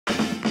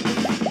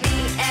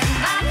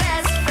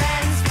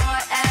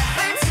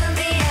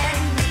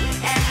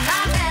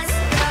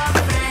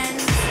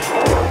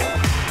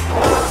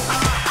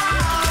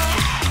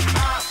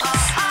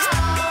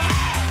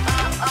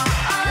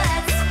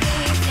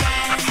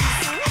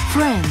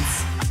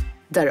Friends,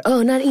 där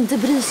örnar inte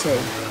bryr sig.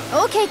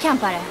 Okej,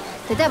 campare.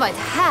 Det där var ett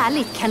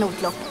härligt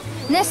kanotlopp.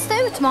 Nästa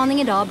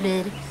utmaning idag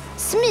blir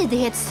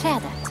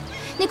smidighetsträdet.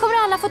 Ni kommer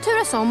alla få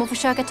turas om och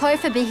försöka ta er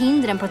förbi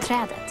hindren på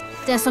trädet.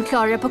 Den som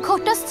klarar det på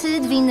kortast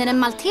tid vinner den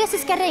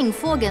maltesiska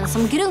regnfågeln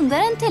som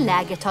grundaren till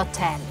lägret har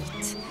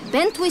tävlat.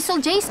 Bent Whistle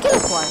J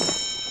Skillcorn.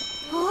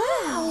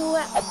 Wow!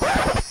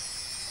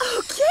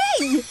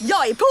 Okej,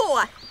 jag är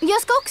på!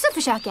 Jag ska också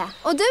försöka.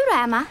 Och du då,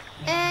 Emma?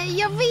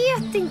 Jag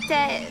vet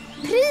inte.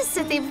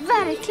 Priset är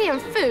verkligen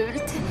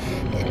fult.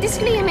 Det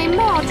skulle ge mig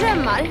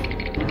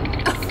mardrömmar.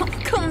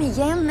 Kom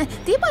igen,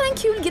 det är bara en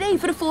kul grej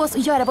för att få oss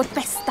att göra vårt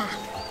bästa.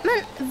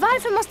 Men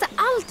varför måste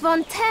allt vara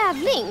en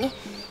tävling?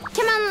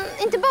 Kan man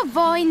inte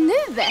bara vara i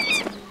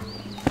nuet?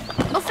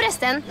 Och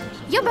förresten,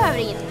 jag behöver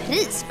inget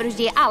pris för att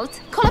ge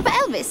allt. Kolla på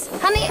Elvis,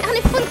 han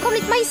är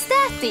fullkomligt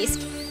majestätisk.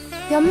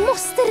 Jag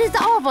måste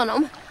rita av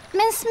honom.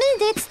 Men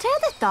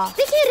smidighetsträdet då?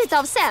 Det kan jag rita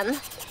av sen.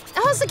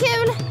 Ha så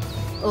kul!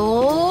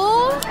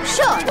 Och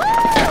kör!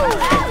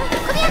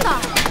 Kom igen då!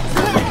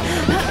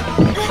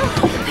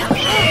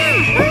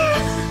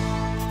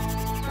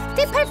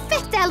 Det är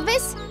perfekt,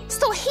 Elvis!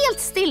 Stå helt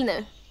still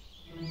nu.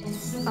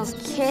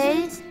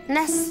 Okej,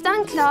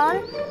 nästan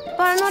klar.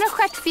 Bara några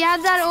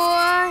stjärtfjädrar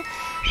och...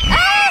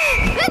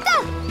 Vänta!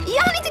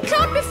 Jag har inte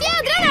klart med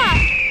fjädrarna!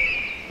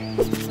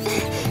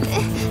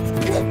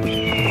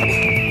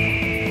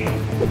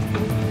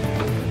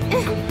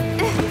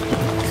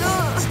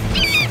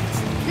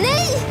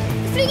 Nej!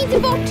 Flyg inte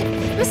bort!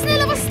 Men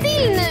snälla, var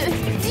still nu!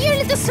 Det gör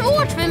det lite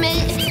svårt för mig.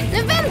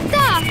 Nu,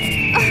 vänta!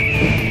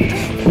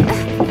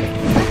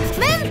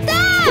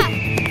 Vänta!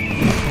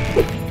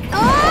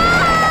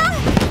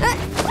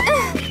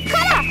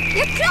 Kolla!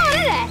 Jag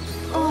klarar det!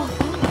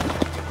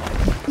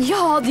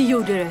 Ja, det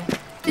gjorde du.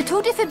 Du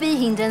tog dig förbi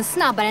hindren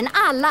snabbare än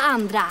alla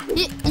andra.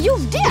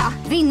 Gjorde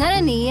jag?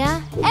 Vinnaren är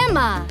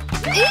Emma.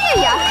 Är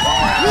jag?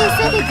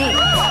 Visa dig det.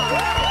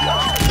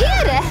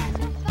 Är det?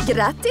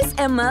 Grattis,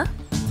 Emma.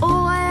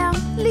 Och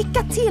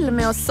lycka till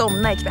med att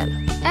somna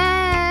ikväll.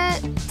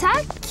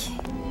 Tack.